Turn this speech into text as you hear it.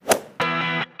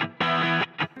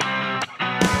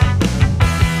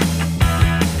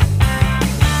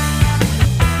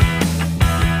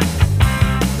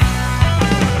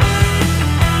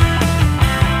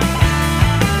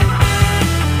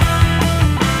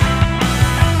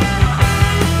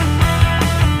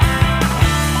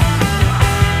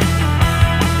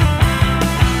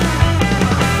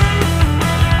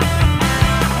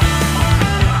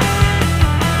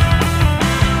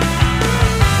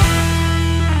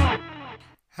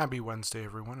Happy Wednesday,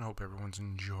 everyone. I hope everyone's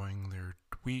enjoying their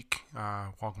week.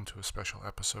 Welcome to a special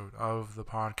episode of the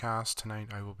podcast. Tonight,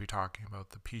 I will be talking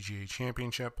about the PGA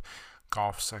Championship,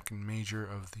 golf's second major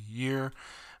of the year.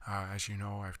 As you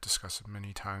know, I've discussed it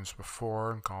many times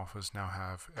before. Golf is now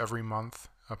have every month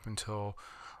up until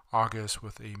August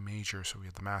with a major. So we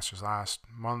had the Masters last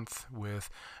month with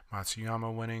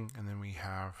Matsuyama winning, and then we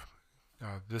have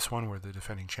this one where the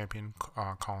defending champion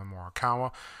Colin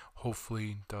Morikawa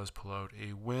hopefully does pull out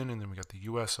a win, and then we got the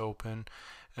U.S. Open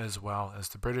as well as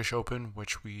the British Open,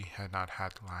 which we had not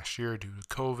had last year due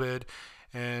to COVID.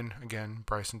 And again,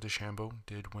 Bryson DeChambeau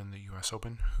did win the U.S.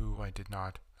 Open, who I did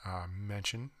not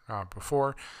mention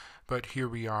before, but here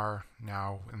we are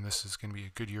now, and this is going to be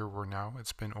a good year.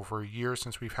 It's been over a year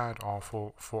since we've had all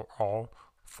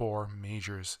four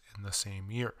majors in the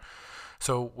same year.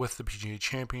 So with the PGA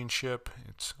Championship,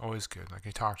 it's always good. Like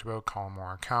I talked about, Colin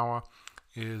Morikawa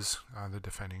is the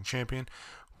defending champion.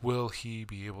 Will he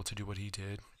be able to do what he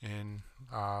did in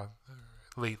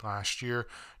late last year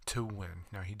to win?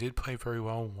 Now, he did play very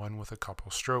well, won with a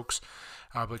couple strokes,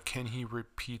 but can he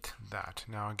repeat that?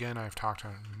 Now, again, I've talked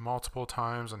on multiple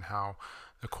times on how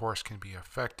the course can be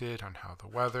affected, on how the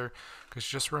weather, because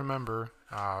just remember,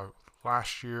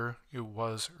 last year it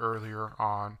was later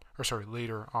on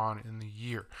in the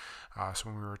year. So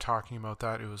when we were talking about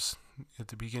that, it was at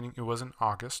the beginning. It was in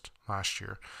August last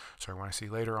year. So when I say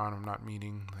later on, I'm not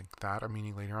meaning like that. I'm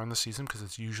meaning later on in the season because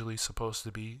it's usually supposed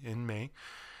to be in May.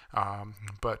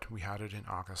 But we had it in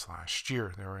August last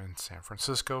year. They were in San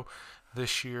Francisco.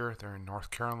 This year they're in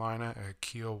North Carolina at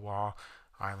Kiowa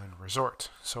Island Resort.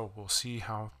 So we'll see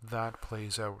how that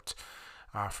plays out.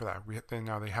 For that,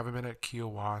 now they haven't been at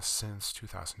Kiowa since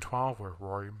 2012, where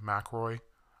Rory McIlroy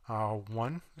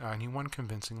won, and he won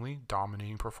convincingly,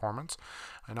 dominating performance.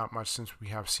 Not much since we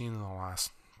have seen in the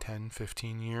last 10,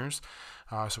 15 years.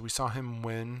 So we saw him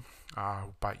win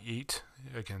by 8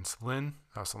 against Lynn.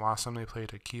 That was the last time they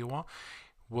played at Kiowa.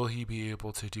 Will he be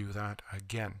able to do that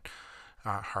again?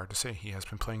 Hard to say. He has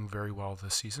been playing very well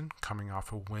this season, coming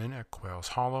off a win at Quails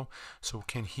Hollow. So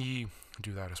can he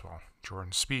do that as well?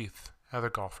 Jordan Spieth, other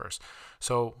golfers.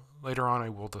 So later on I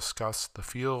will discuss the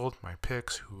field, my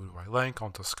picks, who do I like. I'll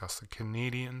discuss the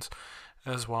Canadians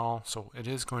as well. So it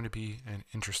is going to be an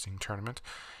interesting tournament.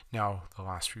 Now, the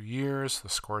last few years, the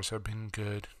scores have been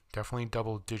good. Definitely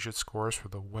double-digit scores for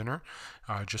the winner.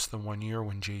 Just the 1 year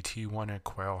when JT won at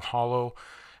Quail Hollow,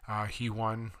 he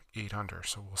won 8 under.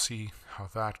 So we'll see how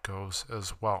that goes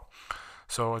as well.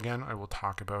 So again, we'll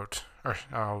talk about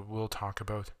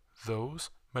those.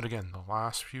 But again, the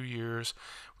last few years,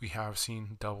 we have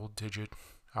seen double-digit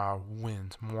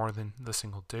wins, more than the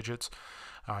single digits.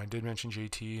 I did mention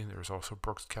JT. There's also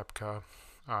Brooks Koepka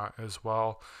as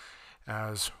well,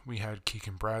 as we had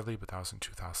Keegan Bradley, but that was in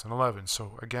 2011.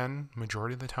 So again,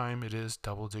 majority of the time, it is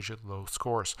double-digit low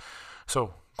scores.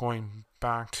 So going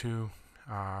back to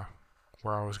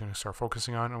where I was going to start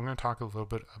focusing on, I'm going to talk a little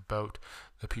bit about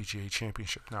the PGA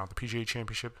Championship. Now, the PGA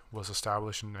Championship was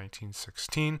established in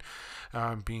 1916,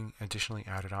 being additionally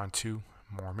added on to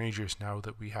more majors now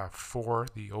that we have 4,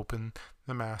 the Open,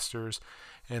 the Masters,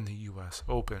 and the U.S.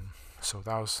 Open. So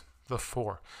that was the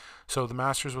 4. So the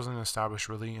Masters wasn't established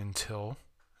really until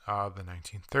the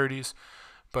 1930s,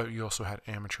 but you also had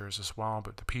amateurs as well.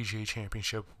 But the PGA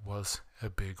Championship was a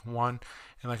big one.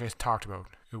 And like I talked about,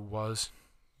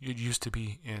 it used to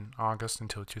be in August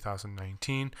until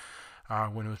 2019,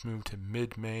 when it was moved to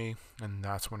mid-May, and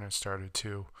that's when it started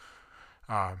to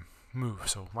move.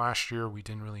 So last year we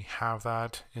didn't really have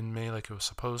that in May like it was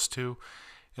supposed to,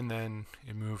 and then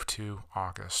it moved to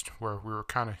August, where we were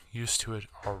kind of used to it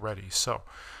already. So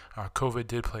COVID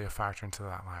did play a factor into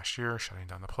that last year, shutting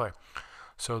down the play.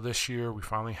 So this year we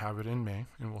finally have it in May,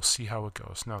 and we'll see how it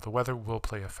goes. Now, the weather will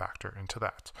play a factor into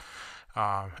that.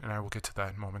 And I will get to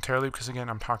that momentarily because, again,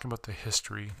 I'm talking about the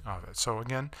history of it. So,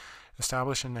 again,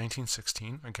 established in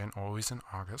 1916, again, always in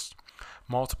August.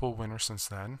 Multiple winners since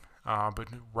then. But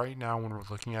right now, when we're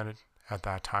looking at it at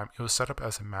that time, it was set up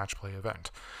as a match play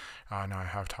event. Now, I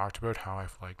have talked about how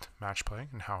I've liked match play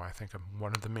and how I think of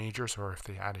one of the majors, or if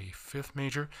they add a 5th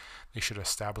major, they should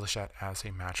establish that as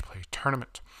a match play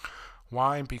tournament.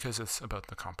 Why? Because it's about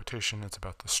the competition, it's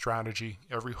about the strategy.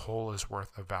 Every hole is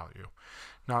worth a value.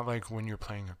 Not like when you're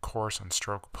playing a course on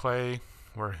stroke play,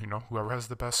 where whoever has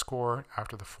the best score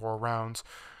after the 4 rounds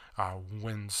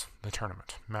wins the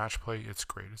tournament. Match play, it's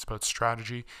great. It's about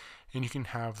strategy, and you can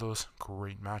have those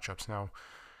great matchups. Now,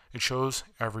 it shows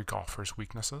every golfer's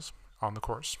weaknesses on the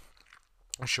course.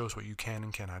 It shows what you can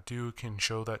and cannot do. It can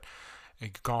show that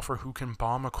a golfer who can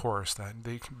bomb a course, that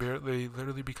they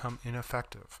literally become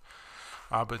ineffective.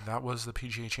 But that was the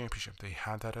PGA Championship. They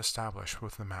had that established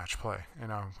with the match play.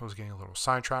 And I was getting a little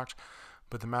sidetracked,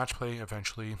 but the match play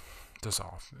eventually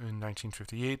dissolved. In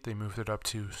 1958, they moved it up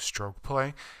to stroke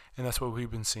play, and that's what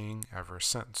we've been seeing ever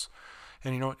since.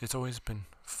 And you know what? It's always been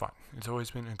fun. It's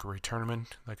always been a great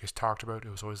tournament. Like I talked about,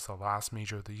 it was always the last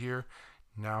major of the year.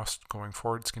 Now, going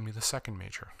forward, it's going to be the second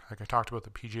major. Like I talked about, the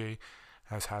PGA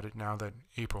has had it now that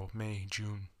April, May,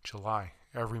 June, July,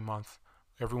 every month,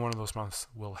 every one of those months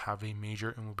will have a major,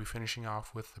 and we'll be finishing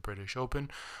off with the British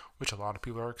Open, which a lot of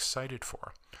people are excited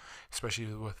for, especially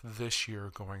with this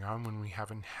year going on when we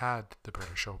haven't had the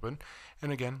British Open.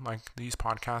 And again, like these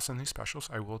podcasts and these specials,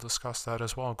 I will discuss that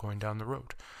as well going down the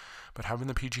road. But having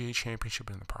the PGA Championship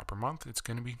in the proper month, it's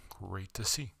going to be great to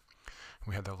see.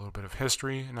 We had that little bit of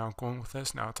history, and now going with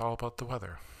this, now it's all about the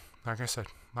weather. Like I said,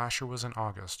 last year was in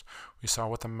August. We saw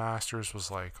what the Masters was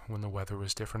like when the weather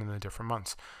was different in the different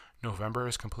months. November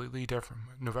is completely different.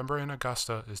 November in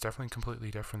Augusta is definitely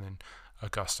completely different than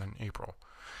Augusta in April.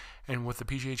 And with the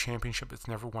PGA Championship, it's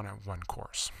never won at one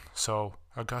course. So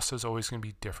Augusta is always going to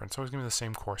be different. It's always going to be the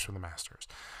same course for the Masters.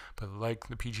 But like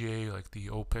the PGA, like the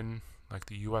Open, like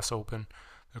the US Open,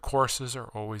 the courses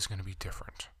are always going to be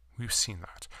different. We've seen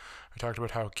that. I talked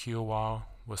about how Kiowa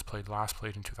was played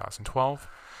in 2012.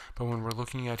 But when we're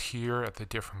looking at here at the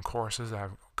different courses that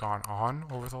have gone on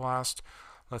over the last,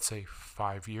 let's say,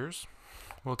 5 years,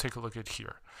 we'll take a look at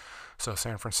here. So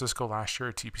San Francisco last year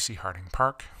at TPC Harding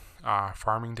Park,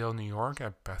 Farmingdale, New York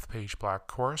at Bethpage Black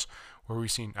Course, where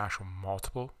we've seen actual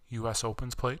multiple U.S.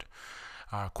 Opens played.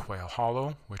 Quail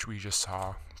Hollow, which we just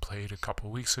saw played a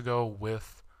couple weeks ago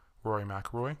with Rory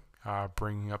McIlroy,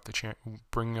 bringing up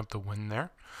the win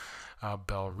there.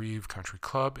 Belle Reve Country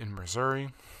Club in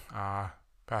Missouri,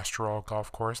 Pastoral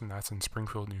Golf Course, and that's in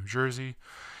Springfield, New Jersey.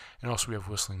 And also we have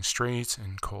Whistling Straits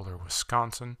in Kohler,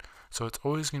 Wisconsin. So it's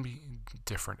always going to be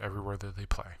different everywhere that they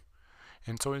play.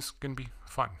 And it's always going to be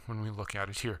fun when we look at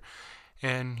it here.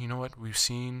 And you know what? We've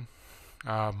seen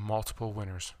multiple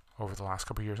winners over the last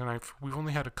couple of years, and we've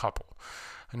only had a couple.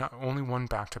 And not only one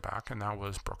back-to-back, and that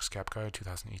was Brooks Koepka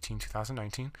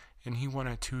 2018-2019, and he won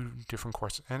at 2 different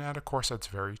courses, and at a course that's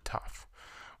very tough,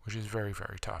 which is very,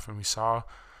 very tough. And we saw,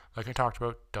 like I talked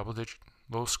about, double-digit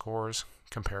low scores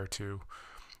compared to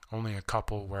only a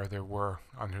couple where there were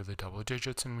under the double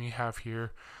digits, and we have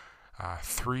here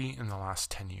 3 in the last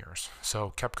 10 years.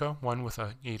 So Koepka won with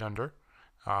an 8 under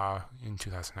in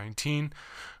 2019.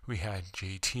 We had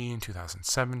JT in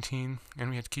 2017, and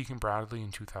we had Keegan Bradley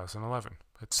in 2011.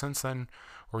 But since then,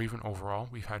 or even overall,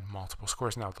 we've had multiple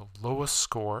scores. Now, the lowest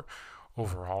score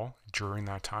overall during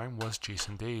that time was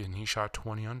Jason Day, and he shot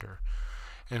 20 under.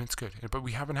 And it's good. But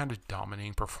we haven't had a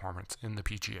dominating performance in the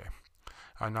PGA.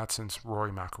 Not since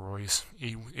Rory McIlroy's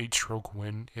 8-stroke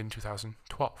win in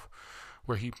 2012,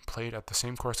 where he played at the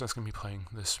same course that's going to be playing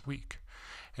this week.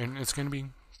 And it's going to be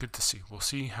good to see. We'll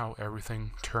see how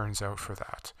everything turns out for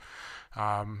that.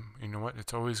 You know what?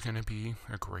 It's always going to be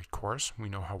a great course. We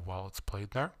know how well it's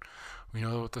played there. We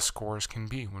know what the scores can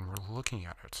be when we're looking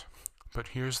at it. But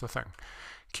here's the thing.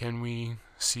 Can we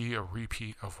see a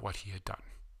repeat of what he had done?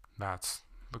 That's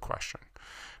the question.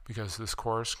 Because this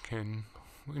course can,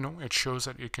 it shows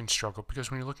that it can struggle. Because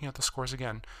when you're looking at the scores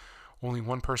again, only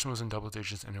one person was in double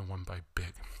digits and it won by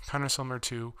big. Kind of similar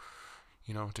to,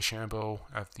 DeChambeau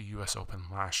at the U.S. Open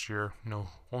last year.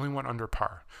 Only one under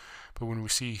par. But when we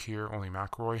see here, only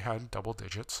McIlroy had double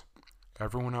digits.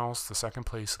 Everyone else, the second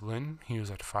place, Lynn, he was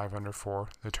at 5 under for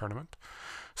the tournament.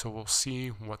 So we'll see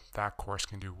what that course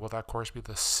can do. Will that course be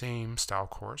the same style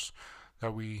course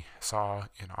that we saw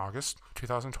in August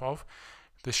 2012,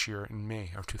 this year in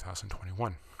May of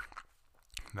 2021?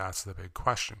 That's the big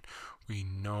question. We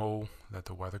know that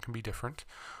the weather can be different.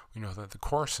 We know that the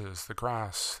courses, the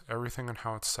grass, everything and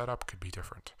how it's set up could be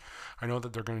different. I know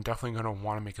that they're definitely going to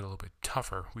want to make it a little bit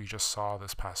tougher. We just saw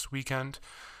this past weekend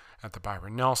at the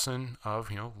Byron Nelson of,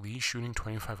 Lee shooting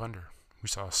 25 under. We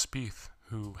saw Spieth,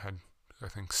 who had, I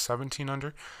think, 17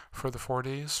 under for the 4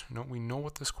 days. We know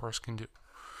what this course can do.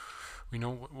 We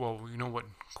know what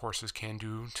courses can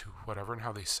do to whatever and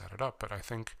how they set it up. But I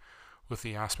think with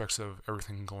the aspects of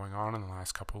everything going on in the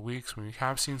last couple of weeks, we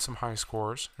have seen some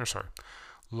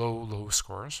low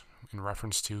scores in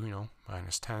reference to,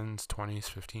 minus 10s, 20s,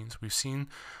 15s. We've seen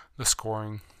the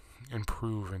scoring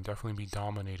improve and definitely be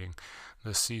dominating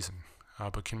this season.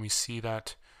 But can we see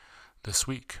that this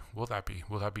week? Will that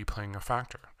be playing a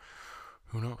factor?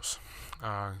 Who knows?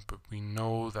 But we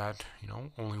know that,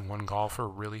 only one golfer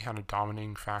really had a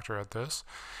dominating factor at this.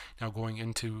 Now going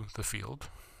into the field,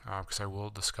 because I will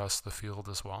discuss the field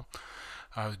as well,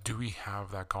 do we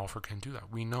have that golfer can do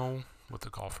that? We know what the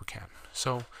golfer can.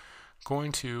 So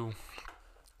going to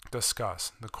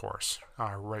discuss the course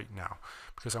right now,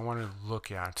 because I want to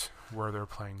look at where they're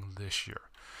playing this year.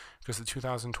 Because the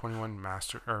 2021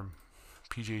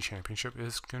 PGA Championship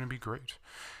is going to be great.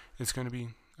 It's going to be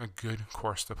a good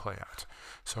course to play at.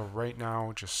 So right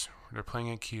now, they're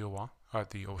playing at Kiawah at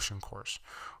the Ocean Course.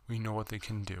 We know what they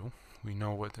can do. We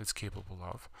know what it's capable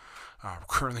of.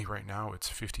 Currently, right now, it's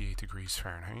 58 degrees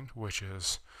Fahrenheit, which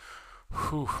is,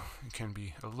 it can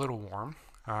be a little warm.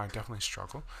 Definitely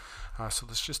struggle. So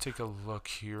let's just take a look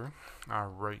here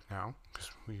right now, because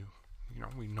we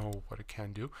know what it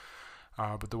can do.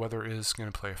 But the weather is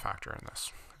going to play a factor in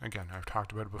this. Again, I've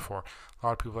talked about it before. A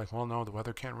lot of people are like, well, no, the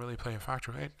weather can't really play a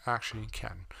factor. It actually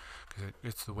can, because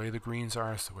it's the way the greens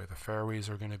are, it's the way the fairways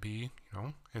are going to be.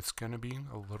 It's going to be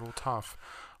a little tough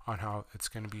on how it's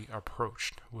going to be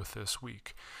approached with this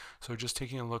week. So just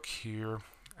taking a look here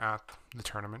at the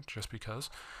tournament, just because,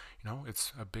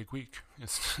 it's a big week.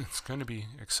 It's going to be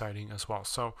exciting as well.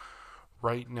 So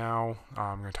right now,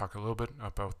 I'm going to talk a little bit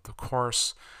about the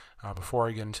course. Before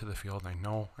I get into the field, I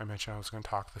know I mentioned I was going to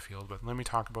talk the field, but let me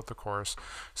talk about the course.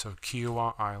 So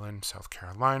Kiawah Island, South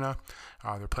Carolina,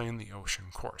 they're playing the Ocean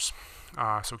Course.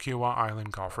 So Kiawah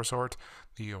Island Golf Resort,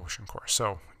 the Ocean Course.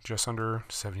 So just under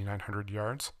 7,900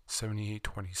 yards,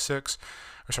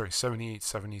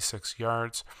 7,876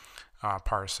 yards,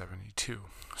 par 72.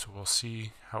 So we'll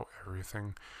see how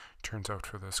everything turns out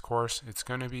for this course. It's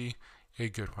going to be a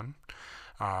good one.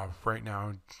 Right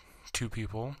now, two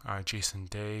people. Jason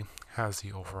Day has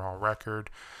the overall record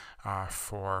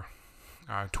for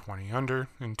 20 under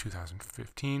in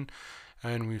 2015.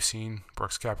 And we've seen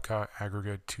Brooks Koepka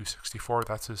aggregate 264.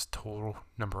 That's his total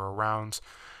number of rounds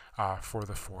for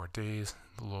the 4 days.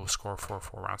 The low score for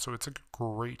 4 rounds. So it's a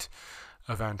great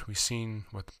event. We've seen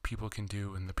what people can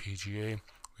do in the PGA.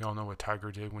 We all know what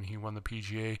Tiger did when he won the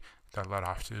PGA. That led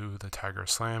off to the Tiger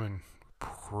Slam, and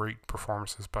great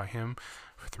performances by him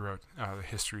throughout the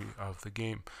history of the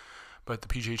game. But the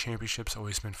PGA Championship's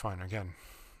always been fun. Again,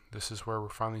 this is where we're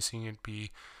finally seeing it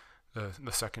be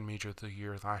the second major of the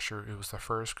year. Last year it was the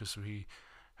first, because we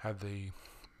had the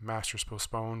Masters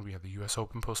postponed, we had the US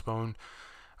Open postponed,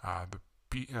 the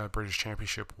British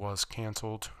Championship was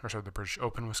cancelled, the British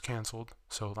Open was cancelled.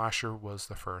 So last year was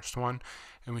the first one,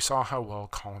 and we saw how well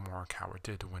Collin Morikawa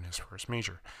did to win his first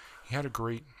major. He had a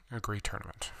great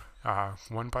tournament.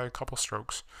 Won by a couple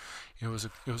strokes. It was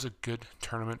a good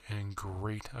tournament and a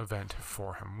great event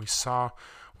for him. We saw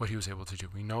what he was able to do.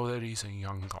 We know that he's a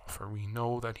young golfer. We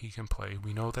know that he can play.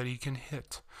 We know that he can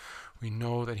hit. We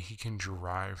know that he can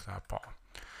drive that ball.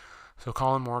 So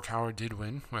Collin Morikawa did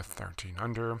win with 13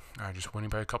 under, just winning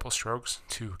by a couple strokes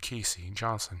to Casey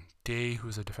Johnson Day,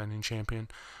 who's a defending champion.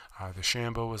 The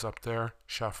Shambo was up there.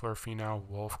 Scheffler, Finau,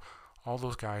 Wolf, all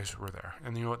those guys were there.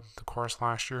 And you know what? The course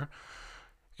last year,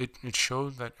 it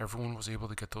showed that everyone was able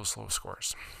to get those low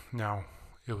scores. Now,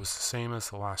 it was the same as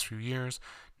the last few years,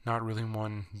 not really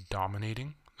one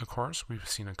dominating the course. We've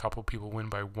seen a couple people win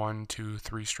by 1, 2,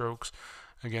 3 strokes.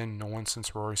 Again, no one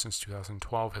since Rory since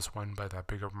 2012 has won by that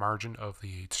big of margin of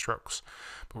the 8 strokes.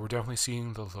 But we're definitely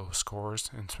seeing the low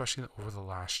scores, and especially over the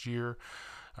last year,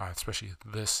 especially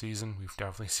this season, we've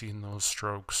definitely seen those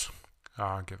strokes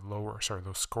get lower.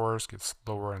 Those scores get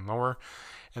lower and lower.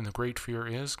 And the great fear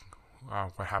is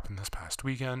what happened this past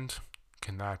weekend.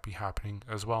 Can that be happening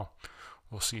as well?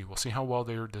 We'll see. We'll see how well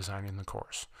they're designing the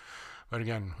course. But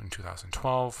again, in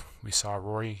 2012, we saw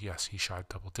Rory. Yes, he shot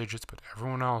double digits, but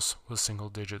everyone else was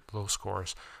single-digit low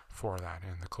scores for that.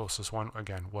 And the closest one,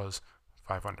 again, was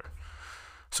 5 under.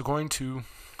 So going to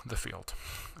the field,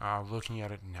 looking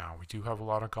at it now, we do have a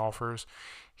lot of golfers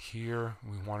here.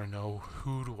 We want to know,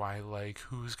 who do I like?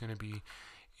 Who's going to be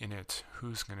in it?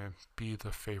 Who's going to be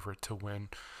the favorite to win?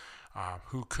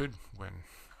 Who could win?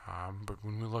 But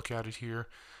when we look at it here,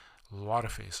 a lot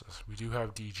of faces. We do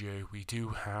have DJ. We do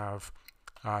have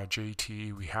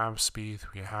JT. We have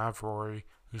Spieth. We have Rory,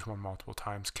 who's won multiple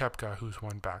times. Koepka, who's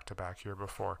won back-to-back here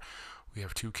before. We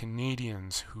have 2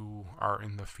 Canadians who are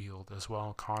in the field as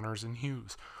well, Connors and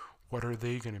Hughes. What are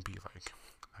they going to be like?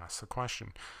 That's the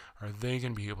question. Are they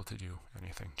going to be able to do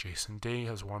anything? Jason Day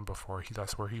has won before.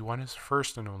 That's where he won his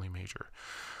first and only major.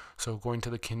 So going to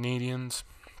the Canadians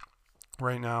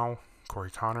right now,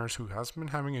 Corey Connors, who has been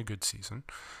having a good season.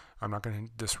 I'm not going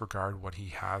to disregard what he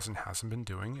has and hasn't been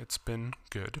doing. It's been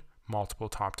good. Multiple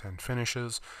top 10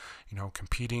 finishes,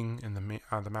 competing in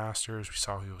the Masters. We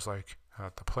saw he was like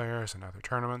at the Players and other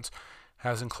tournaments.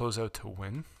 Hasn't closed out to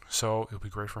win, so it'll be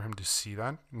great for him to see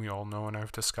that. We all know, and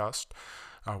I've discussed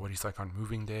what he's like on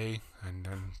moving day, and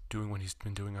then doing what he's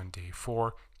been doing on day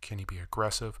 4. Can he be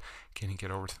aggressive? Can he get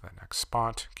over to that next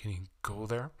spot? Can he go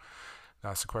there?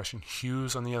 That's the question.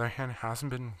 Hughes, on the other hand,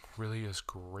 hasn't been really as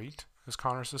great as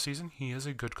Connors this season. He is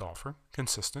a good golfer,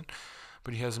 consistent,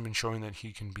 but he hasn't been showing that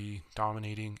he can be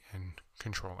dominating and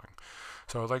controlling.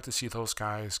 So I'd like to see those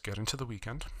guys get into the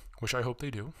weekend, which I hope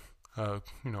they do.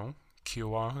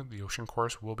 Kiawah, the Ocean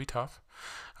Course, will be tough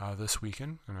this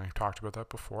weekend, and I talked about that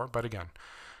before. But again,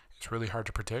 it's really hard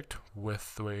to predict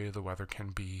with the way the weather can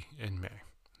be in May.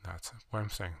 That's what I'm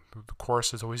saying. The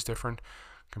course is always different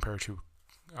compared to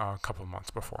a couple of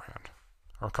months beforehand,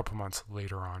 or a couple of months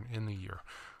later on in the year.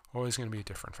 Always going to be a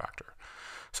different factor.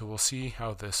 So we'll see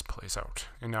how this plays out.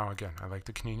 And now again, I like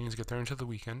the Canadians to get there into the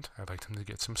weekend. I'd like them to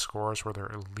get some scores where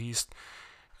they're at least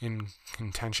in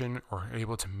contention or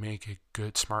able to make a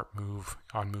good, smart move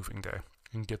on moving day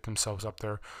and get themselves up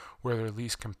there where they're at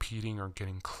least competing or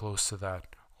getting close to that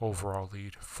overall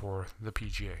lead for the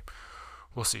PGA.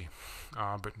 We'll see.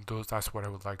 But that's what I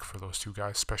would like for those two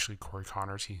guys, especially Corey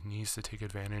Connors. He needs to take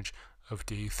advantage of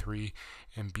day 3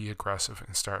 and be aggressive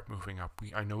and start moving up.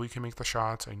 I know he can make the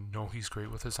shots. I know he's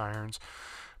great with his irons,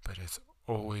 but it's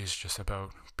always just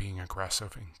about being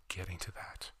aggressive and getting to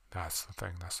that. That's the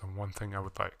thing. That's the one thing I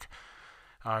would like.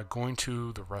 Going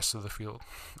to the rest of the field,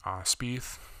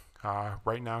 Spieth.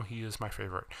 Right now, he is my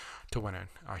favorite to win it.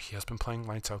 He has been playing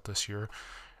lights out this year.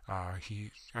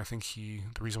 The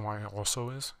reason why also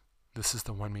is this is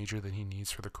the one major that he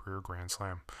needs for the career Grand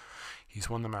Slam. He's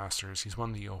won the Masters, he's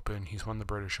won the Open, he's won the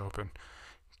British Open.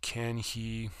 Can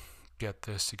he get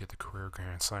this to get the career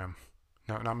Grand Slam?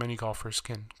 No, not many golfers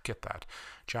can get that.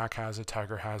 Jack has it,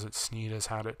 Tiger has it, Snead has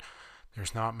had it.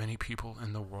 There's not many people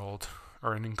in the world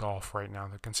or in golf right now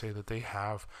that can say that they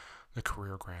have the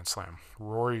career Grand Slam.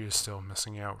 Rory is still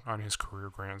missing out on his career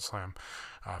Grand Slam.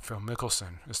 Phil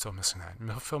Mickelson is still missing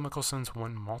that. Phil Mickelson's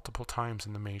won multiple times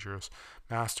in the majors,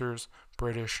 Masters,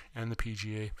 British, and the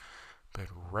PGA. But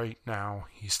right now,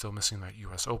 he's still missing that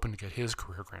U.S. Open to get his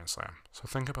career Grand Slam. So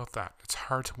think about that. It's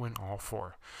hard to win all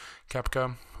 4.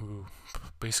 Koepka, who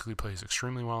basically plays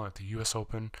extremely well at the U.S.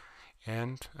 Open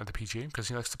and at the PGA because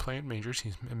he likes to play at majors.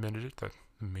 He's admitted it that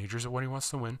the majors are what he wants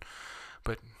to win.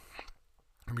 But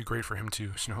it'd be great for him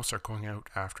to start going out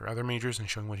after other majors and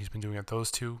showing what he's been doing at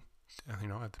those two. At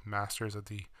the Masters, at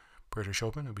the British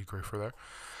Open, it'd be great for that.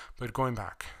 But going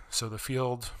back, so the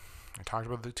field, I talked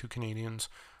about the two Canadians.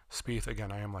 Spieth,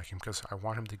 again, I am like him because I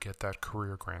want him to get that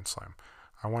career Grand Slam.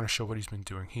 I want to show what he's been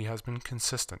doing. He has been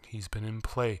consistent. He's been in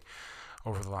play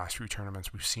over the last few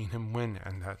tournaments. We've seen him win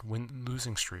and that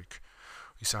losing streak.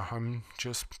 We saw him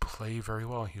just play very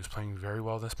well. He was playing very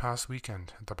well this past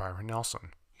weekend at the Byron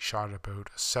Nelson. He shot about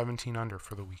 17 under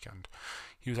for the weekend.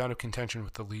 He was out of contention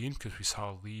with the lead because we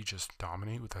saw Lee just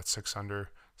dominate with that 6 under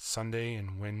Sunday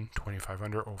and win 25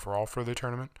 under overall for the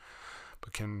tournament.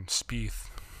 But can Spieth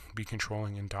be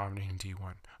controlling and dominating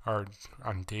D1 or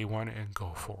on day 1 and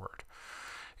go forward?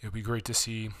 It would be great to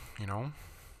see,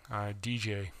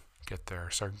 DJ get there,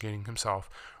 start getting himself.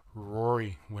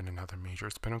 Rory win another major.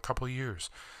 It's been a couple of years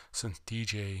since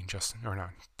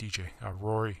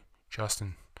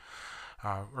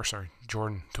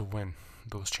Jordan to win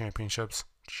those championships.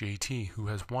 JT, who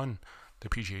has won the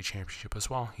PGA Championship as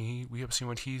well, we have seen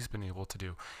what he's been able to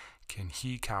do. Can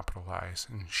he capitalize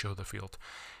and show the field?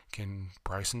 Can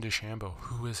Bryson DeChambeau,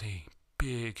 who is a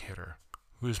big hitter,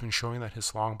 who has been showing that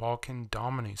his long ball can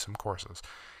dominate some courses,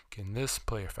 can this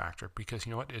play a factor? Because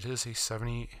you know what, it is just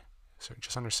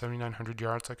under 7,900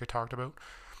 yards like I talked about.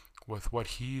 With what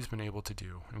he's been able to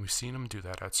do, and we've seen him do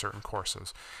that at certain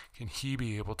courses, can he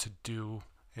be able to do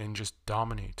and just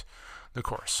dominate the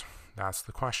course? That's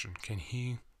the question. Can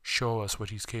he show us what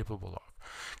he's capable of?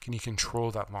 Can he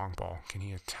control that long ball? Can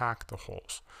he attack the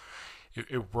holes?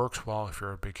 It works well if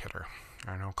you're a big hitter.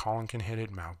 I know Colin can hit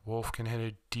it, Matt Wolff can hit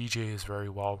it, DJ is very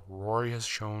well. Rory has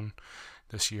shown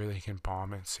this year that he can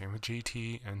bomb it. Same with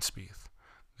JT and Spieth.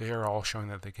 They are all showing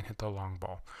that they can hit the long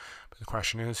ball. But the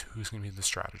question is, who's going to be the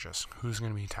strategist? Who's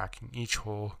going to be attacking each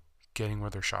hole, getting where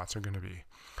their shots are going to be?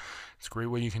 It's a great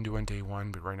what you can do on day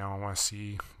 1, but right now I want to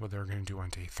see what they're going to do on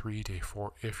day 3, day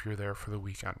 4, if you're there for the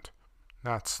weekend.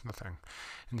 That's the thing.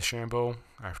 In DeChambeau,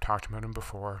 I've talked about him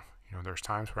before. There's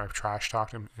times where I've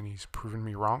trash-talked him and he's proven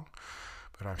me wrong,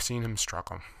 but I've seen him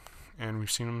struggle. And we've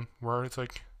seen him where it's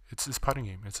like, it's his putting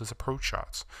game, it's his approach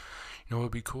shots. It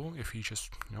would be cool if he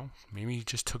just, maybe he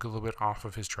just took a little bit off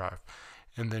of his drive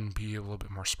and then be a little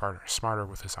bit more smarter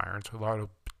with his irons, with a lot of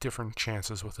different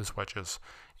chances with his wedges.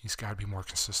 He's got to be more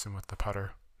consistent with the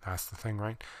putter. That's the thing,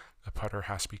 right? The putter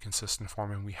has to be consistent for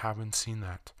him, and we haven't seen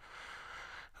that.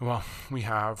 Well, we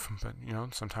have, but,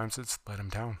 sometimes it's let him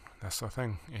down. That's the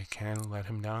thing. It can let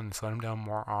him down. It's let him down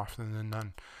more often than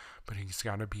none. but he's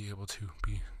got to be able to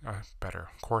be better.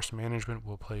 Course management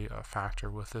will play a factor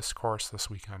with this course this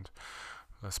weekend.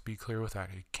 Let's be clear with that.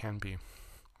 It can be.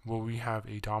 Will we have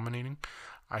a dominating?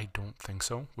 I don't think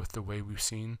so. With the way we've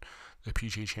seen the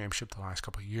PGA Championship the last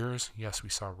couple of years, yes, we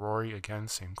saw Rory again,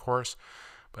 same course,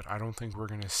 but I don't think we're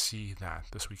going to see that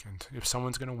this weekend. If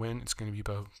someone's going to win, it's going to be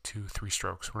about 2-3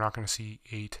 strokes. We're not going to see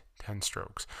 8-10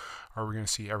 strokes. Are we going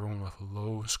to see everyone with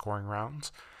low scoring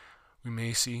rounds? We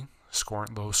may see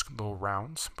scoring low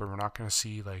rounds, but we're not going to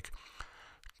see like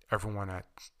everyone at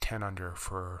 10 under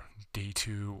for day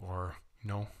 2 or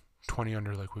 20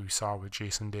 under like what we saw with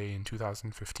Jason Day in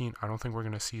 2015. I don't think we're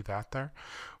going to see that there.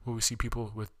 Will we see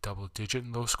people with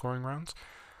double-digit low scoring rounds?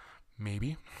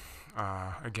 Maybe.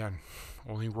 Again,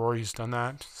 only Rory's done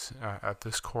that at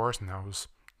this course, and that was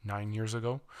 9 years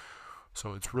ago.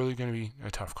 So it's really going to be a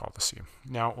tough call to see.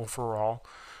 Now, overall,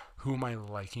 who am I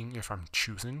liking if I'm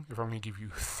choosing? If I'm going to give you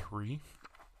 3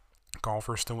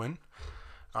 golfers to win.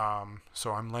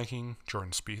 So I'm liking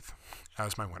Jordan Spieth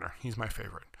as my winner. He's my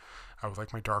favorite. I would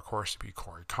like my dark horse to be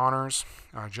Corey Connors,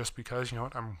 just because,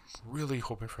 I'm really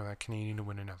hoping for that Canadian to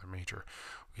win another major.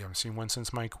 We haven't seen one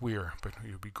since Mike Weir, but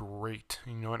it would be great.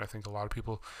 And you know what? I think a lot of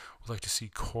people would like to see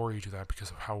Corey do that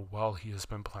because of how well he has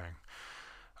been playing.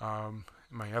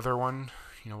 My other one,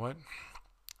 you know what?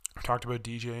 I talked about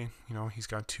DJ. He's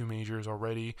got 2 majors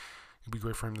already. It'd be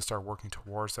great for him to start working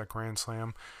towards that Grand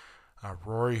Slam.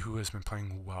 Rory, who has been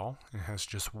playing well and has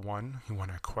just won. He won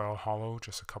at Quail Hollow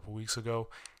just a couple weeks ago.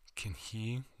 Can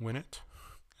he win it?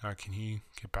 Can he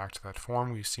get back to that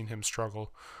form? We've seen him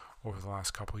struggle over the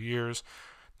last couple of years.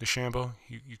 DeChambeau,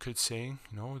 you could say,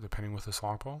 depending with this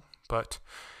long ball. But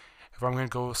if I'm going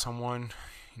to go with someone,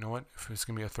 you know what? If it's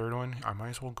going to be a third one, I might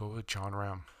as well go with Jon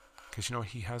Rahm. Because,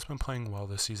 he has been playing well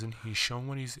this season. He's shown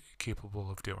what he's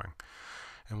capable of doing.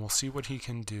 And we'll see what he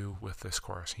can do with this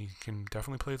course. He can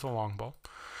definitely play the long ball.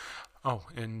 Oh,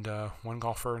 and one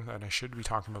golfer that I should be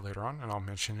talking about later on, and I'll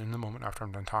mention in a moment after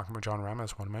I'm done talking about Jon Rahm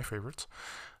as one of my favorites.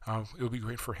 It would be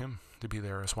great for him to be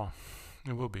there as well.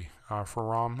 It will be. For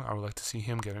Rahm, I would like to see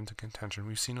him get into contention.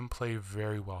 We've seen him play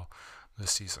very well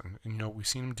this season. And, we've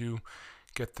seen him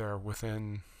get there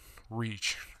within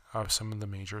reach of some of the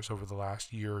majors over the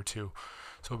last year or two.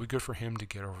 So it'll be good for him to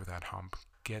get over that hump,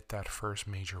 get that first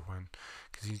major win,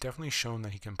 because he's definitely shown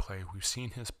that he can play. We've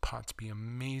seen his putts be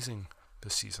amazing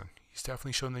this season. He's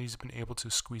definitely shown that he's been able to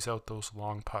squeeze out those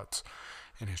long putts,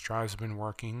 and his drives have been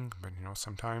working, but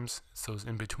sometimes it's those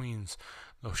in-betweens,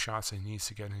 those shots that he needs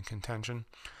to get in contention.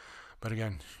 But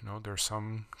again, there's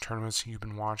some tournaments you've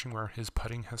been watching where his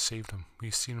putting has saved him.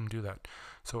 We've seen him do that.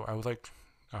 So I would like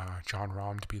Jon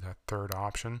Rahm to be that third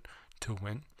option to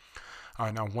win.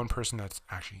 Now, one person that's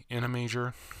actually in a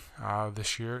major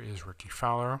this year is Ricky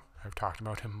Fowler. I've talked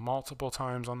about him multiple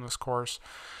times on this course,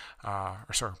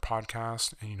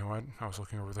 podcast. And you know what? I was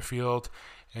looking over the field,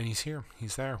 and he's here.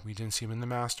 He's there. We didn't see him in the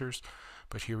Masters,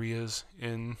 but here he is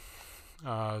in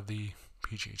the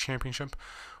PGA Championship.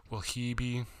 Will he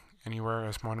be anywhere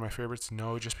as one of my favorites?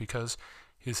 No, just because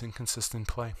his inconsistent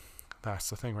play. That's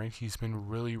the thing, right? He's been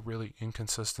really, really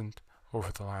inconsistent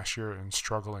over the last year and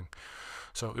struggling.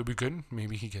 So it'd be good.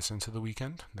 Maybe he gets into the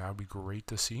weekend. That would be great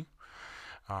to see.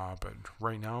 But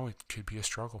right now, it could be a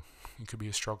struggle. It could be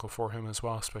a struggle for him as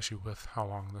well, especially with how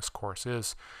long this course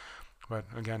is. But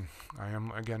again,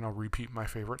 I'll repeat my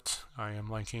favorites. I am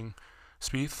liking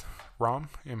Spieth, Rahm,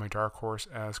 and my dark horse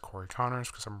as Corey Connors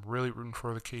because I'm really rooting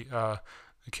for the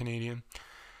Canadian.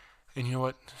 And you know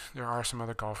what? There are some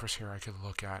other golfers here I could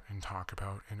look at and talk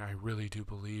about, and I really do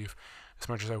believe, as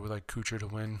much as I would like Kuchar to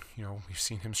win, we've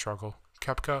seen him struggle.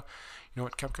 Koepka,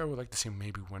 Koepka would like to see him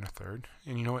maybe win a third.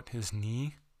 And you know what? His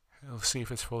knee, let's see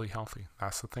if it's fully healthy.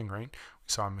 That's the thing, right? We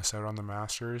saw him miss out on the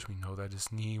Masters. We know that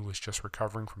his knee was just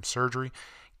recovering from surgery.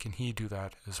 Can he do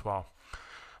that as well?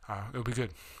 It'll be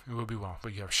good. It will be well.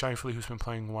 But you have Schauffele, who's been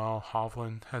playing well.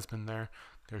 Hovland has been there.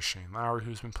 There's Shane Lowry,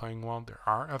 who's been playing well. There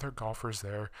are other golfers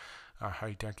there.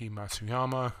 Hideki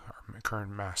Matsuyama, our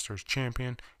current Masters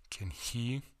champion. Can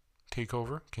he take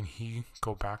over? Can he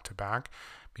go back-to-back,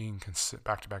 being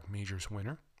back-to-back majors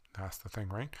winner? That's the thing,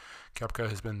 right? Koepka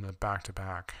has been the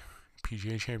back-to-back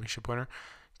PGA Championship winner.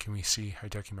 Can we see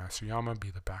Hideki Matsuyama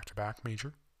be the back-to-back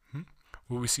major?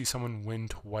 Will we see someone win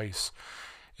twice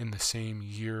in the same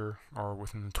year or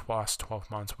within the last 12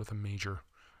 months with a major,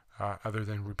 other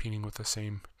than repeating with the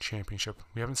same championship?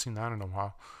 We haven't seen that in a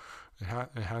while. It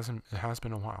has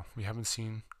been a while. We haven't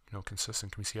seen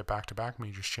consistent. Can we see a back-to-back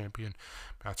majors champion?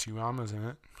 Matsuyama's in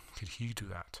it. Could he do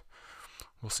that?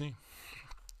 We'll see.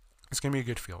 It's going to be a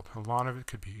good field. A lot of it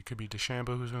could be. It could be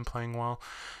DeChambeau, who's been playing well.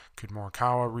 Could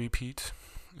Morikawa repeat?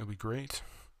 It would be great.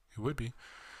 It would be.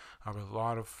 But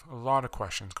a lot of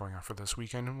questions going on for this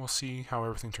weekend, and we'll see how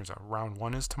everything turns out. Round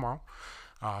 1 is tomorrow.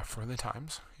 For the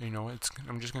times,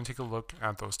 I'm just going to take a look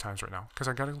at those times right now because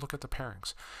I got to look at the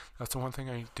pairings. That's the one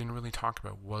thing I didn't really talk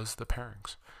about was the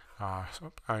pairings.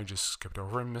 So I just skipped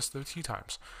over and missed the tee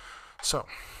times. So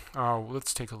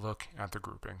let's take a look at the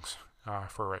groupings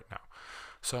for right now.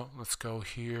 So let's go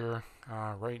here.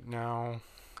 Right now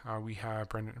we have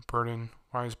Burden,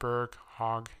 Weisberg,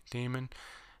 Hogg, Damon.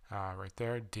 Right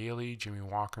there, Daly, Jimmy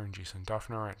Walker, and Jason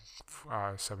Duffner at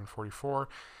 7:44.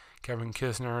 Kevin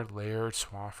Kisner, Laird,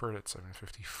 Swafford at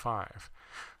 7:55.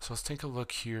 So let's take a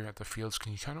look here at the fields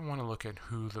because you kind of want to look at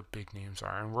who the big names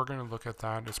are. And we're going to look at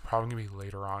that. It's probably going to be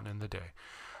later on in the day.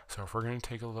 So if we're going to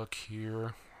take a look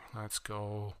here, let's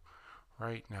go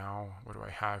right now. What do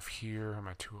I have here? I'm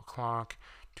at 2 o'clock,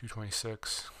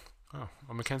 2:26. Oh,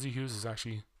 well, Mackenzie Hughes is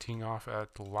actually teeing off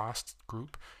at the last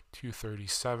group,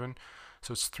 2:37.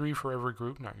 So it's 3 for every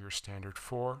group, not your standard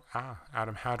 4.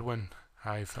 Adam Hadwin.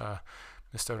 I've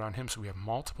missed out on him, so we have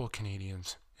multiple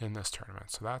Canadians in this tournament.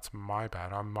 So that's my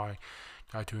bad. I'm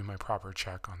not doing my proper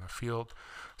check on the field.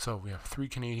 So we have 3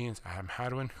 Canadians. Adam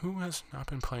Hadwin, who has not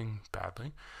been playing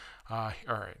badly. All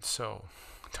right, so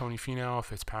Tony Finau,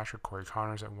 Fitzpatrick, Corey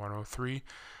Connors at 103.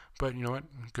 But you know what?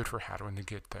 Good for Hadwin to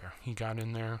get there. He got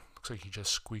in there. Looks like he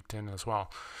just squeaked in as well.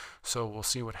 So we'll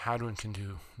see what Hadwin can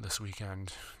do this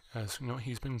weekend. As you know,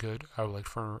 he's been good. I would like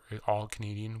for an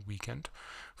all-Canadian weekend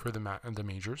for the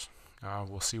majors.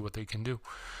 We'll see what they can do.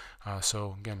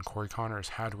 So again, Corey Connors,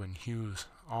 Hadwin, Hughes,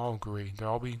 all great.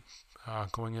 They'll all be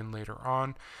going in later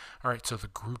on. All right, so the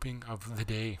grouping of the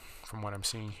day from what I'm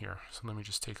seeing here. So let me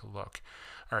just take a look.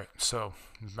 All right, so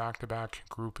back-to-back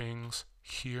groupings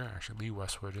here. Actually, Lee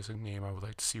Westwood is a name I would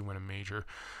like to see win a major.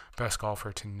 Best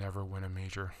golfer to never win a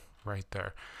major. Right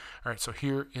there. All right, so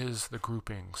here is the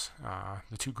groupings,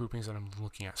 the 2 groupings that I'm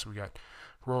looking at. So we got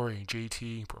Rory,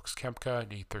 JT, Brooks Koepka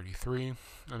at 833, and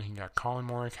then you got Colin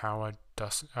Morikawa,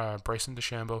 Bryson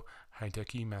DeChambeau,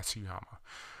 Hideki Matsuyama.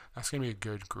 That's going to be a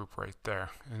good group right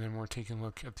there. And then we're taking a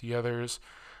look at the others.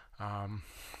 Right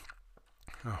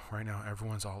now,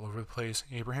 everyone's all over the place.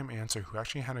 Abraham Ancer, who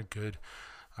actually had a good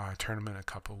tournament a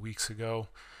couple weeks ago.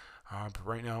 But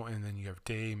right now, and then you have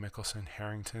Day, Mickelson,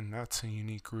 Harrington. That's a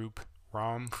unique group.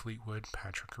 Rahm, Fleetwood,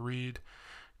 Patrick Reed,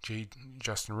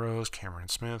 Justin Rose, Cameron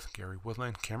Smith, Gary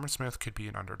Woodland. Cameron Smith could be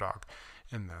an underdog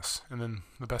in this. And then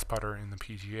the best putter in the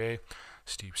PGA,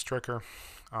 Steve Stricker.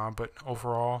 But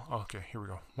overall, okay, here we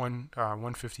go.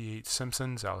 158,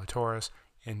 Simpson, Zalatoris,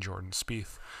 and Jordan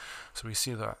Spieth. So we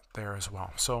see that there as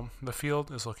well. So the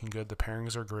field is looking good. The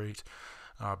pairings are great.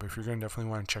 But if you're going to definitely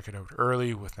want to check it out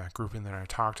early with that grouping that I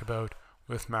talked about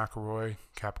with McIlroy,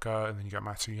 Koepka, and then you got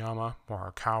Matsuyama,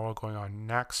 Morikawa going on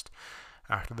next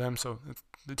after them. So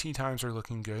the tee times are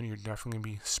looking good. You're definitely going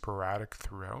to be sporadic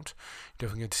throughout. You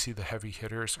definitely get to see the heavy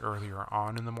hitters earlier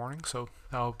on in the morning. So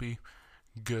that'll be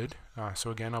good. So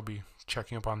again, I'll be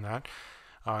checking up on that.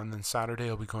 And then Saturday,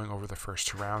 I'll be going over the first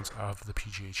 2 rounds of the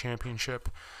PGA Championship,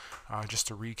 just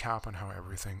to recap on how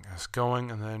everything is going.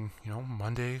 And then,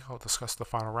 Monday, I'll discuss the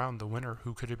final round, the winner.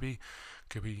 Who could it be?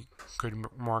 Could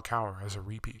Morikawa as a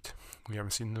repeat. We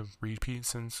haven't seen the repeat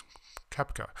since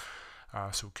Koepka.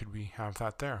 So could we have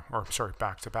that there? Or, sorry,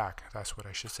 back-to-back. That's what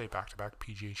I should say, back-to-back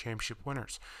PGA Championship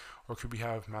winners. Or could we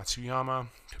have Matsuyama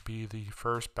to be the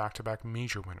first back-to-back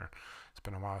major winner? It's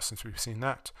been a while since we've seen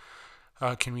that.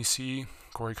 Can we see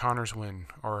Corey Connors win,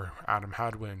 or Adam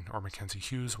Hadwin, or Mackenzie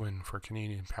Hughes win for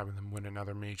Canadian, having them win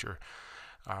another major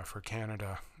for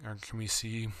Canada? Or can we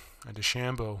see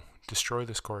DeChambeau destroy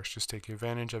this course, just take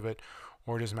advantage of it?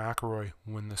 Or does McIlroy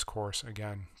win this course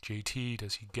again? JT,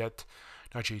 does he get...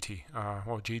 Not JT.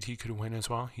 JT could win as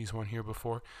well. He's won here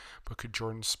before. But could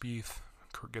Jordan Spieth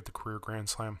get the career Grand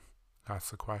Slam? That's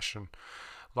the question.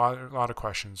 A lot of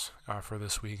questions for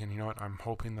this week, and you know what? I'm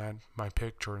hoping that my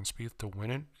pick, Jordan Spieth, to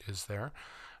win it is there.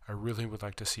 I really would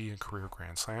like to see a career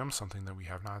Grand Slam, something that we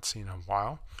have not seen in a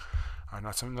while.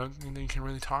 Not something that you can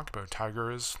really talk about.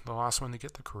 Tiger is the last one to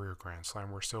get the career Grand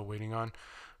Slam. We're still waiting on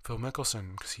Phil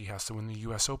Mickelson because he has to win the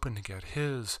U.S. Open to get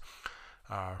his.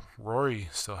 Rory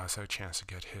still has a chance to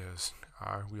get his.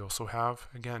 We also have,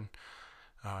 again,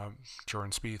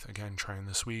 Jordan Spieth, again, trying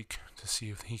this week to see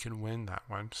if he can win that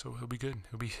one. So he'll be good.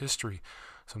 He'll be history,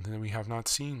 something that we have not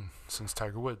seen since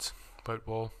Tiger Woods. But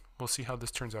we'll see how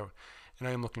this turns out, and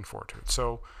I am looking forward to it.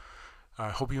 So I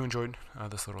hope you enjoyed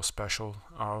this little special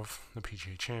of the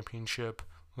PGA Championship.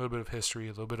 A little bit of history,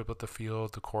 a little bit about the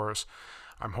field, the course.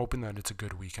 I'm hoping that it's a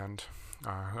good weekend.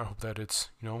 I hope that it's,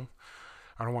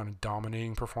 I don't want a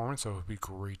dominating performance, so it would be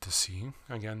great to see.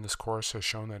 Again, this course has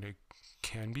shown that it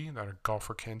can be, that a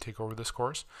golfer can take over this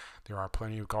course. There are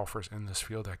plenty of golfers in this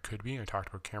field that could be. I talked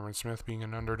about Cameron Smith being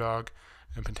an underdog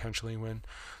and potentially win.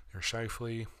 There's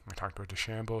Schauffele. I talked about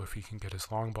DeChambeau. If he can get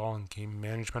his long ball and game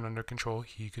management under control,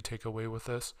 he could take away with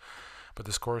this. But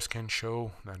this course can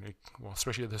show that,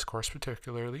 especially this course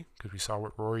particularly, because we saw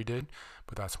what Rory did,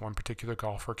 but that's one particular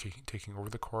golfer taking over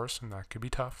the course, and that could be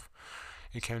tough.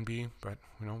 It can be, but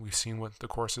we've seen what the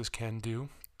courses can do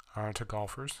to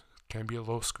golfers. It can be a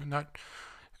low score,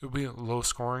 it'll be a low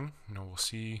scoring. We'll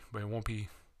see, but it won't be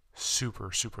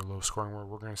super low scoring where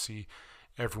we're going to see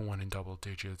everyone in double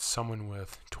digits, someone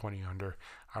with 20 under.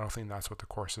 I don't think that's what the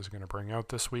course is going to bring out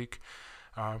this week.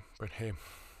 But hey,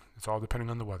 it's all depending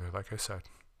on the weather. Like I said,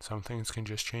 some things can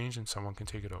just change and someone can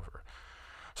take it over.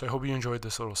 So I hope you enjoyed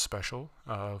this little special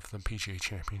of the PGA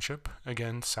Championship.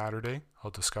 Again, Saturday,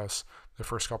 I'll discuss the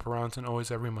first couple rounds, and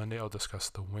always every Monday, I'll discuss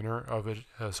the winner of it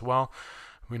as well.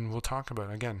 We'll talk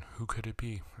about, again, who could it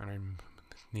be? And I'm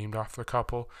named off the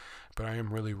couple, but I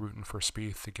am really rooting for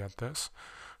Spieth to get this.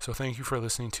 So thank you for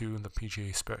listening to the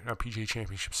PGA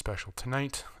Championship special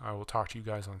tonight. I will talk to you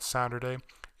guys on Saturday.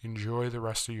 Enjoy the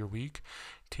rest of your week.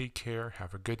 Take care.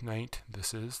 Have a good night.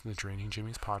 This is the Draining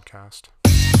Jimmy's podcast.